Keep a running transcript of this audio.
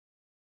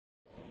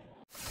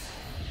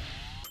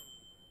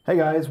Hey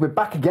guys, we're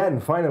back again,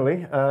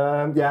 finally.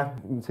 Yeah,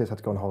 Matthias had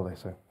to go on holiday,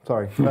 so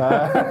sorry.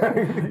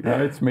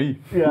 Yeah, it's me.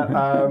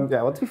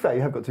 Well, to be fair,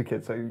 you have got two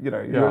kids, so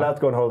you're allowed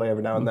to go on holiday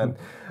every now and then.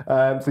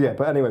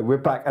 But anyway, we're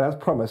back, and as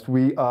promised,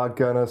 we are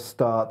going to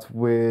start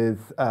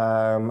with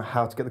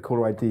how to get the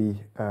caller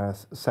ID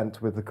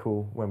sent with the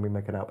call when we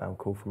make an outbound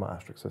call from our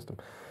Asterisk system.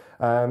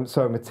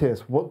 So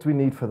Matthias, what do we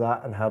need for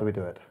that, and how do we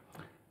do it?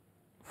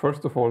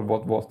 First of all,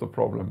 what was the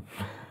problem?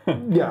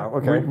 Yeah,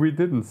 okay. We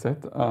didn't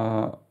set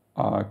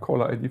a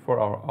caller ID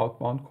for our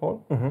outbound call.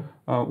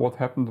 What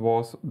happened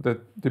was that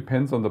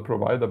depends on the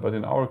provider, but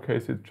in our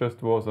case it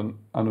just was an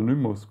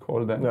anonymous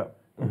call then. Yeah.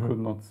 You could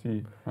not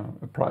see,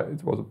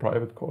 it was a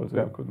private call, so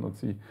you could not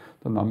see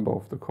the number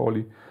of the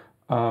callee.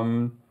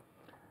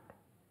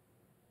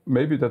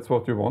 Maybe that's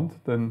what you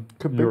want, then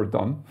you're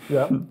done.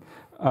 Yeah.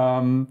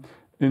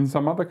 In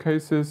some other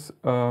cases,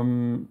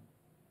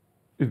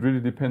 it really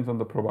depends on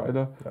the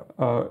provider.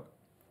 Yeah.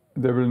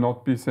 There will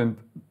not be sent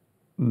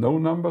no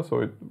number, so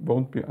it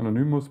won't be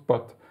anonymous,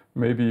 but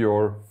maybe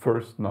your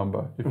first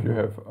number. If you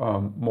have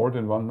more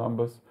than one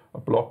numbers, a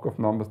block of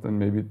numbers, then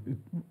maybe it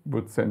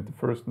would send the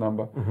first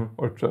number,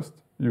 or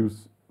just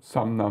use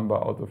some number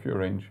out of your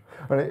range.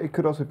 And it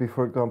could also be,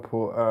 for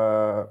example,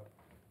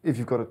 if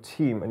you've got a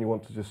team and you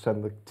want to just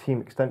send the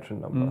team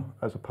extension number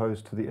as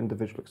opposed to the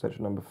individual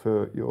extension number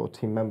for your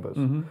team members.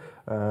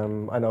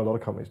 I know a lot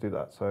of companies do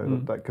that, so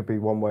that could be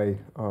one way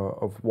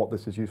of what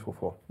this is useful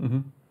for.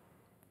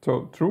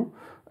 So true.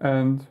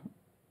 And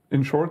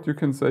in short, you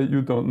can say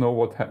you don't know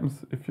what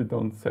happens if you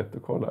don't set the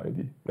caller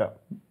ID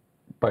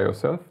by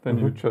yourself. Then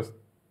you just,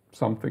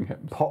 something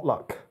happens.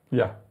 Potluck.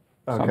 Yeah.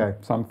 Okay.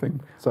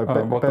 Something. So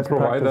what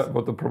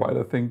the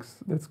provider thinks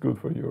that's good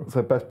for you.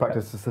 So best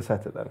practice is to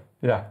set it then.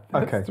 Yeah.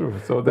 Okay. That's true.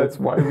 So that's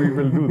why we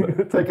will do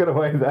that. Take it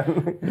away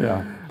then.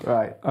 Yeah.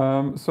 Right.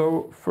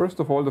 So first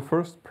of all, the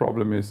first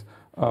problem is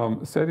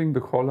setting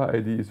the caller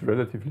ID is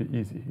relatively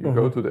easy. You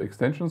go to the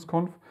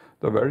extensions.conf.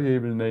 The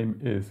variable name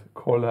is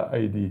caller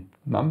ID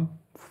none.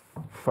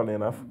 Funny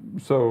enough.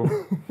 So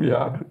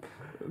yeah,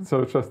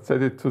 so just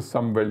set it to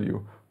some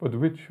value. But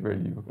which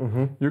value?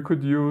 You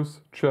could use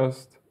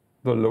just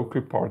the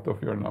local part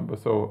of your number.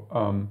 So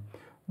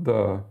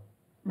the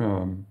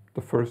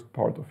first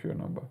part of your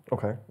number.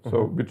 Okay.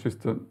 So which is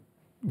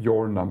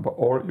your number,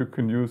 or you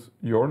can use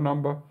your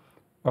number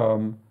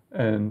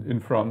and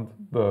in front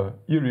the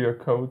area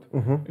code,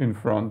 in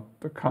front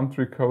the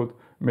country code,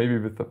 maybe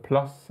with a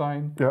plus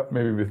sign,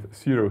 maybe with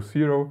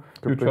 00.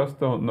 You just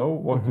don't know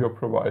what your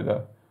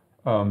provider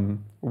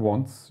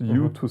wants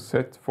you to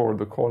set for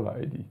the caller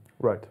ID.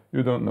 Right.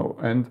 You don't know.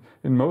 And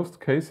in most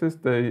cases,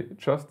 they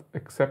just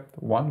accept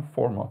one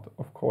format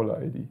of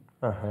caller ID.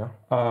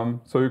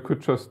 So you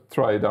could just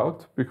try it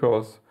out,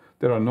 because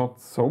there are not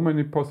so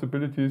many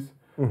possibilities.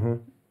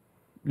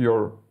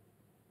 Your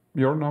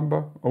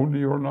number, only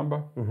your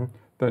number,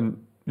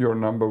 then your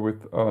number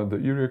with the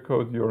area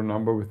code, your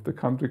number with the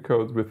country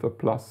code, with a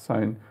plus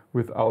sign,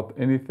 without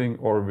anything,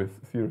 or with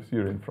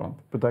 00 in front.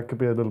 But that could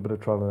be a little bit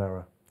of trial and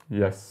error.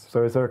 Yes.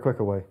 So is there a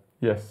quicker way?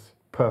 Yes.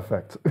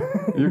 Perfect.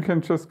 You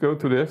can just go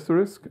to the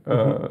Asterisk,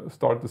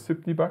 start the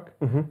zip debug,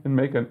 and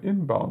make an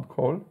inbound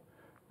call.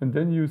 And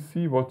then you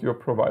see what your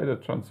provider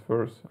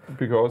transfers,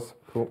 because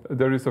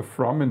there is a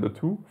from in the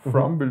two.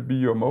 From will be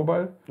your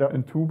mobile,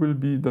 and two will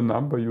be the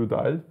number you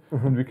dialed.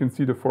 And we can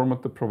see the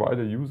format the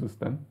provider uses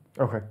then.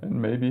 Okay. And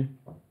maybe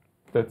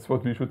that's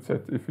what we should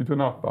set if we do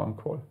an outbound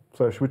call.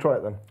 So should we try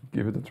it then?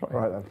 Give it a try.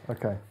 Right then.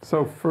 Okay.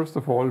 So first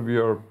of all, we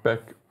are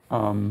back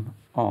on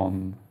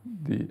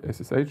the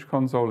SSH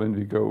console, and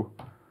we go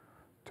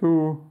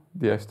to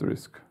the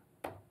Asterisk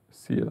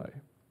CLI.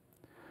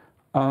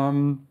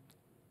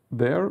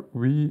 There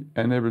we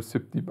enable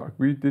zip debug.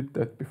 We did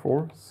that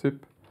before.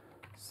 Zip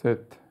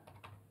set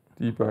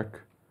debug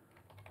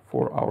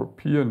for our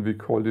peer, and we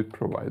called it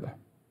provider.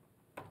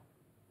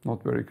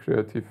 Not very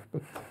creative,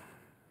 but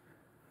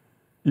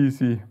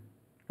easy.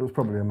 It was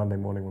probably a Monday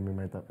morning when we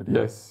made that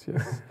video. Yes,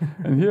 yes.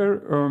 And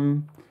here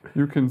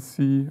you can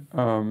see,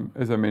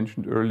 as I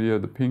mentioned earlier,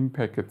 the ping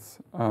packets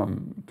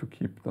to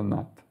keep the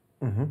NAT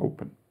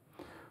open.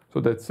 So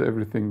that's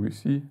everything we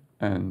see.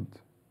 And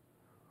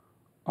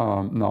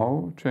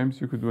now, James,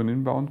 you could do an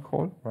inbound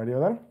call. Radio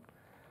then.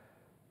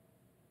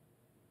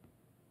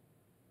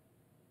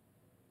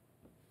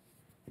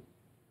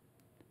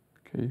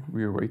 Okay,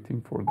 we are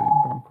waiting for the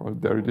inbound call.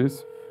 There it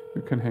is.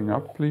 You can hang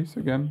up, please,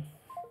 again.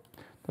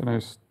 Then I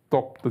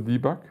stop the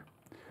debug.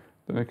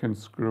 Then I can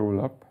scroll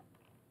up.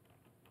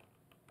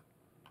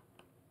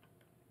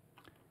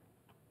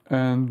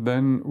 And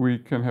then we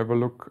can have a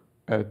look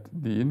at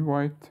the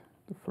invite,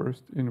 the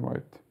first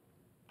invite.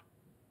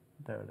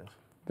 There it is.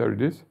 There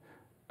it is.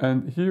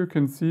 And here you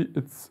can see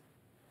it's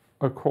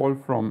a call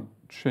from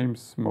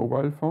James'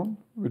 mobile phone,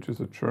 which is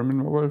a German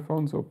mobile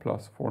phone, so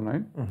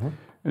 +49.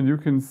 And you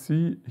can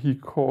see he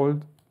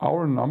called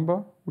our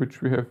number,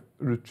 which we have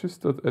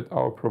registered at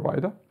our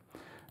provider.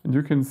 And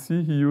you can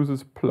see he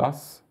uses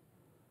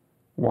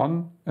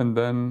 +1 and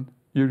then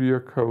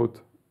area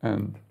code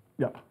and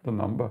the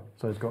number.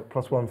 So it's got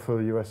 +1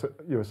 for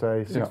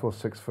USA,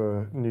 646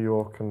 for New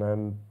York, and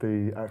then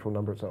the actual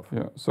number itself.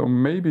 Yeah, so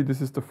maybe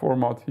this is the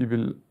format he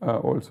will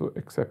also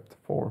accept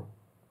for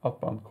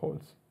outbound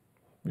calls.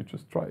 We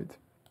just try it.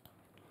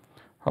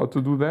 How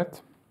to do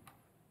that?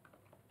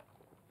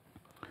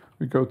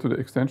 We go to the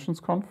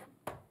extensions.conf.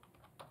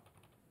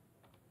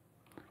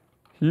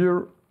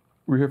 Here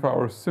we have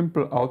our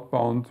simple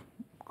outbound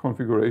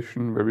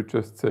configuration where we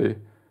just say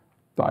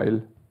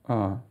dial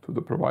to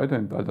the provider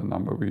and dial the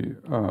number. We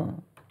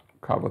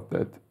covered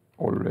that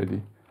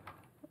already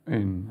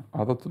in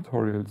other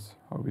tutorials,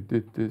 how we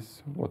did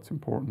this, what's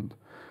important.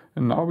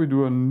 And now we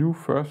do a new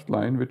first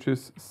line, which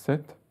is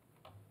set,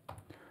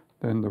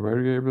 then the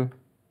variable,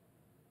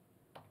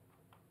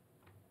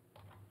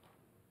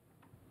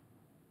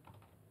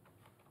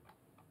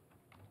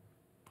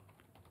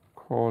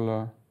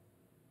 caller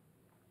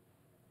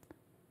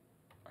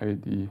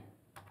ID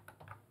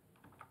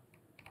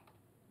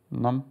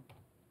num.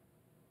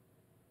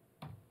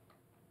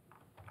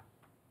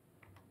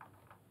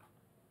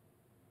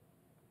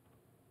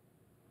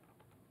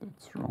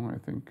 That's wrong, I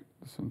think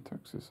the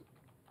syntax is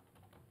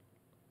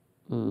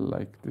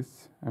like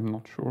this, I'm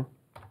not sure.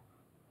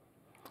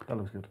 That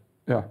looks good.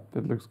 Yeah,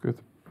 that looks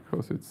good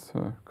because it's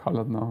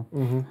colored now.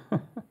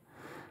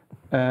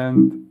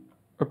 And,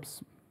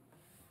 oops,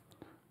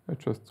 I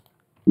just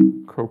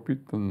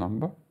copied the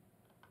number.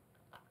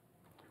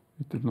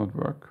 It did not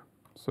work,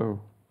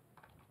 so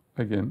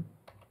again.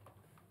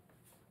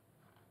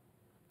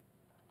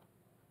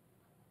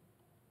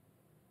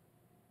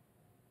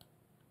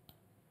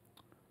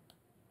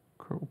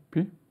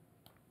 Copy.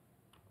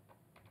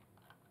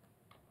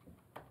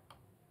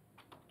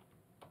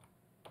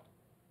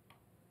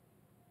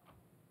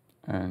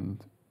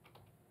 And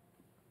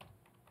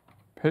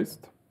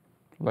paste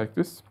like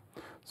this.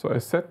 So I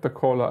set the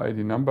caller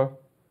ID number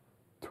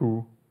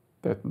to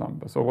that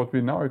number. So what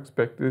we now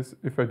expect is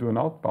if I do an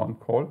outbound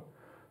call,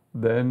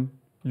 then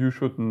you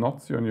should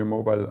not see on your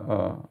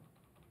mobile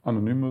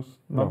anonymous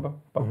number,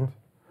 but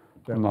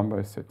the number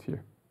is set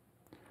here.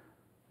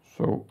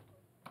 So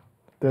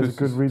there's a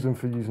good reason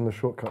for using the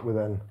shortcut with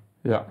N.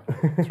 Yeah,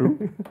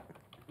 true.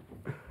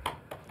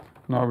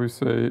 Now we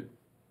say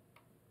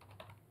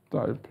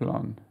dial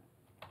plan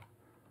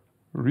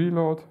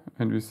reload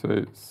and we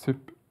say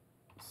zip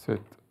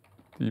set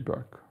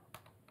debug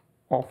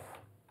off.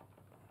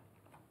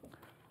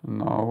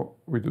 Now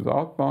we do the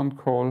outbound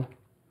call.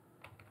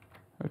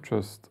 I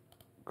just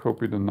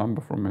copy the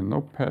number from my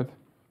notepad.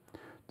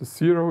 The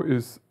 0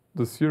 is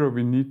the 0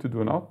 we need to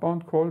do an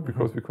outbound call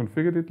because we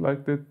configured it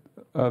like that.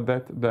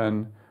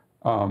 Then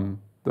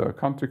the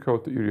country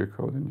code, the area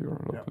code, and your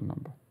local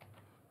number.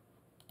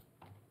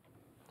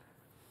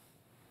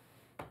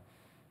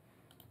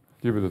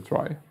 Give it a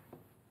try.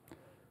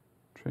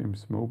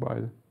 James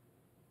Mobile.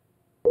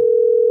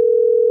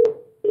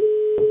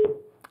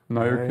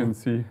 Now you can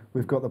see.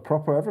 We've got the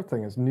proper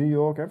everything. It's New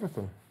York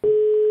everything.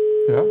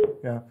 Yeah?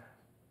 Yeah.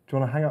 Do you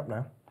want to hang up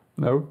now?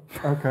 No.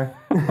 Okay.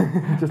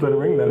 Just let it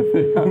ring then.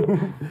 Yeah.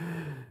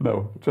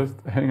 No, just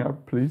hang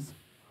up, please.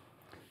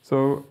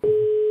 So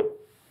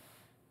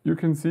you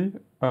can see.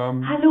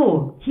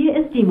 Hallo, hier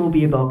ist die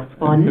Mobilbox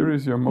von here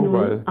is your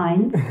mobile.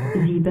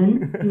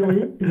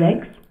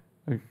 01706.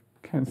 I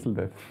cancel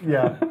that.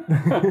 Yeah.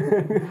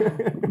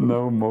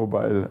 No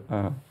mobile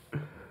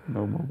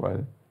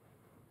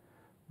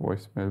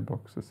voicemail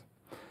boxes.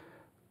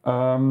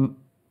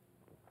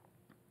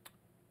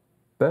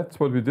 That's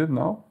what we did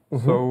now.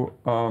 So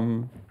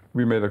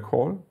we made a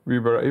call. We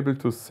were able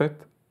to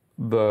set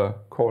the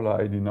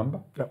caller ID number.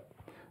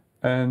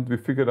 And we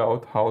figured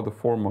out how the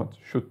format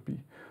should be.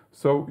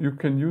 So you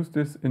can use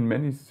this in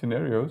many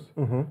scenarios.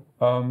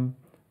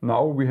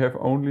 Now we have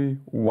only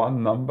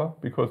one number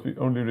because we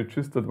only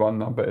registered one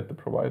number at the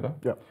provider.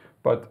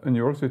 But in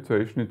your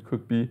situation, it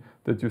could be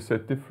that you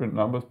set different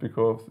numbers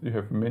because you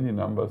have many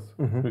numbers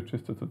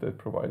registered to that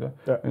provider,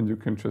 and you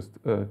can just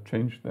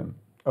change them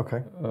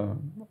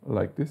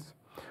like this.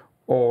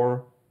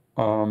 Or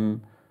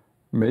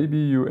maybe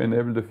you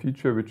enable the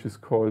feature which is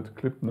called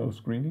clip no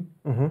screening,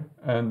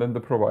 and then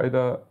the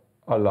provider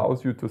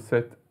allows you to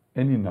set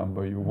any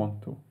number you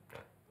want to.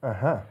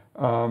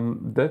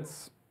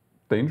 That's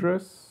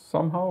dangerous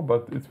somehow,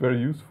 but it's very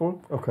useful.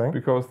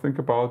 Because think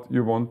about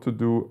you want to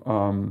do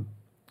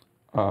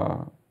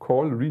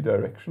call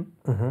redirection.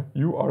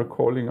 You are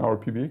calling our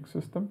PBX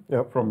system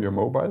from your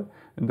mobile,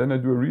 and then I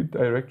do a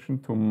redirection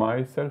to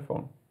my cell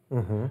phone.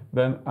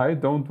 Then I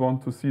don't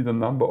want to see the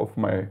number of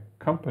my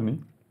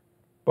company,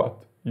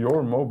 but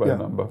your mobile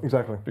number.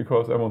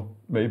 Because I want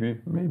maybe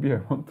I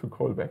want to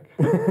call back.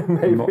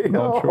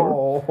 not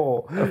sure.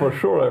 For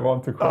sure I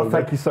want to call back.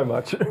 Thank you so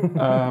much.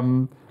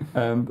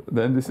 And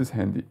then this is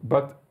handy.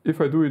 But if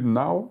I do it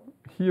now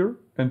here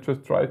and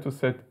just try to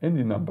set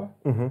any number,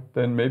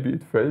 then maybe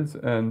it fails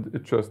and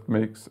it just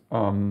makes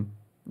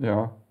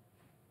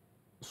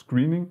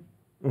screening.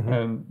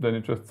 And then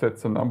it just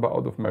sets a number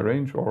out of my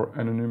range or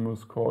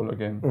anonymous call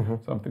again,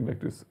 something like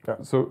this.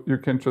 So you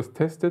can just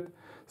test it,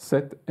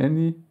 set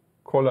any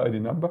caller ID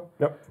number.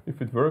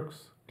 If it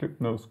works,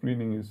 clip no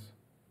screening is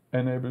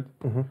enabled.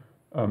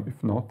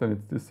 If not, then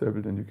it's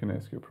disabled and you can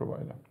ask your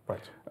provider.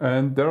 Right.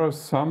 And there are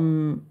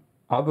some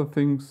other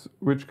things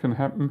which can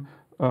happen.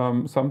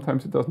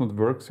 Sometimes it does not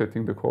work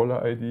setting the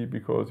caller ID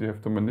because you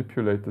have to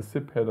manipulate the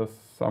SIP headers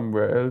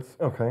somewhere else.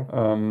 Okay.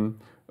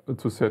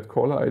 To set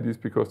caller IDs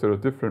because there are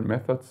different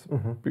methods,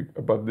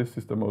 but this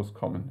is the most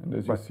common. And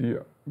as you see,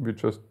 we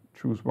just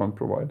choose one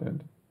provider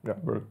and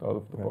it worked out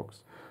of the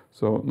box.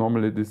 So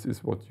normally this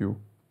is what you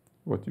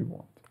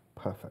want.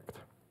 Perfect.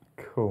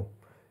 Cool.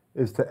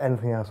 Is there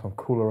anything else on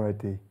caller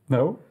ID?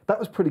 No. That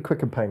was pretty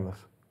quick and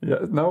painless.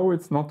 Yeah, no,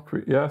 it's not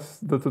quick. Yes,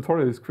 the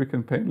tutorial is quick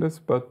and painless,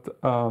 but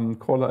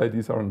caller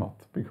IDs are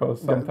not,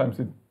 because sometimes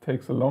it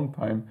takes a long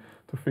time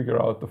to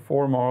figure out the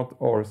format,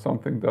 or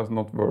something does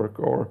not work,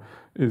 or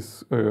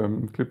is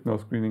clip now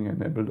screening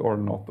enabled or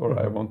not, or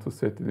I want to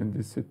set it in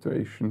this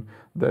situation,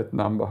 that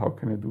number, how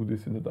can I do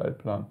this in the dial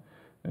plan?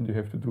 And you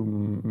have to do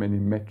many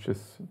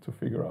matches to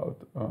figure out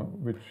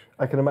which.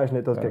 I can imagine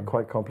it does get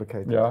quite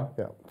complicated. Yeah,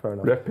 fair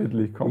enough.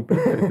 Rapidly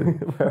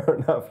complicated. Fair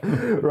enough.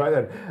 Right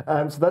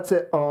then. So that's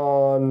it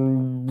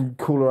on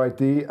caller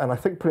ID, and I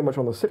think pretty much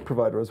on the SIP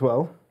provider as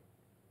well.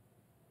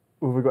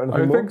 Have we got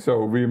anything more? I think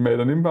so. We made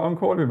an inbound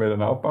call, we made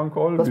an outbound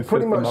call. That's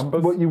pretty much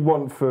what you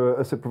want for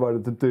a SIP provider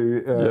to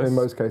do in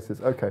most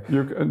cases. Okay.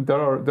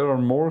 There are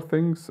more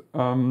things.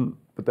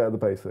 But they're the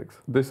basics.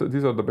 These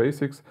are the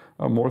basics.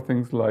 More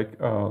things like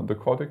the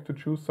codec to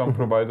choose. Some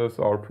providers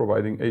are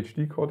providing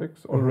HD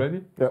codecs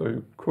already, so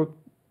you could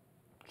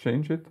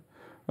change it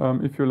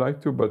if you like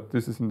to, but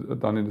this is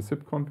done in the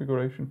SIP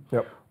configuration.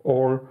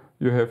 Or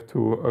you have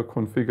to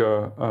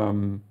configure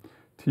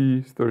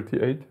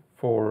T38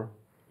 for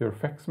your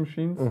fax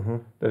machines.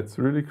 That's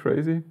really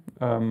crazy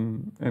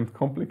and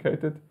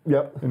complicated.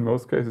 In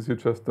most cases, you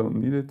just don't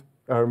need it.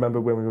 I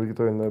remember when we were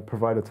doing the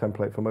provider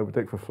template for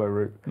MobiDic for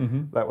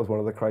FlowRoute, that was one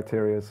of the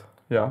criterias.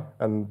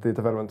 And the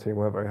development team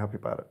weren't very happy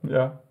about it.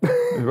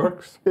 It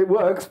works. It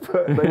works,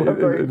 but they weren't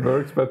very... It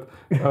works, but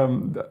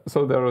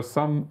so there are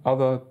some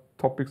other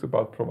topics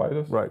about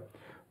providers. Right.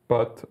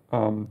 But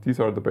these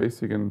are the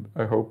basic, and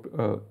I hope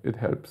it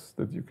helps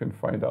that you can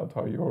find out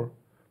how your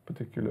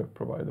particular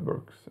provider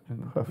works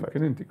and you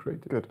can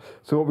integrate it. Good.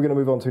 So what we're going to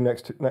move on to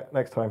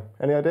next time?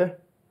 Any idea?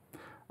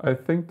 I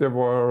think there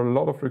were a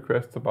lot of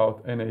requests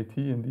about NAT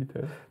in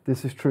detail.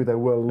 This is true. There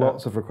were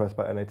lots of requests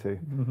about NAT.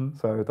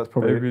 So that's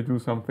probably... Maybe do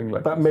something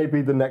like that. That may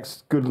be the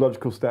next good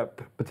logical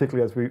step,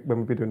 particularly as when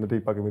we'll be doing the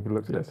debugging, we'll be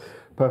looking at it.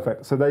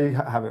 Perfect. So there you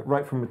have it,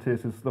 right from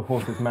the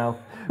horse's mouth.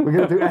 We're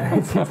going to do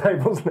NAT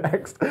tables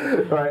next. All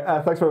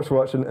right. Thanks very much for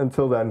watching.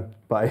 Until then,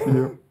 bye. See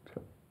you.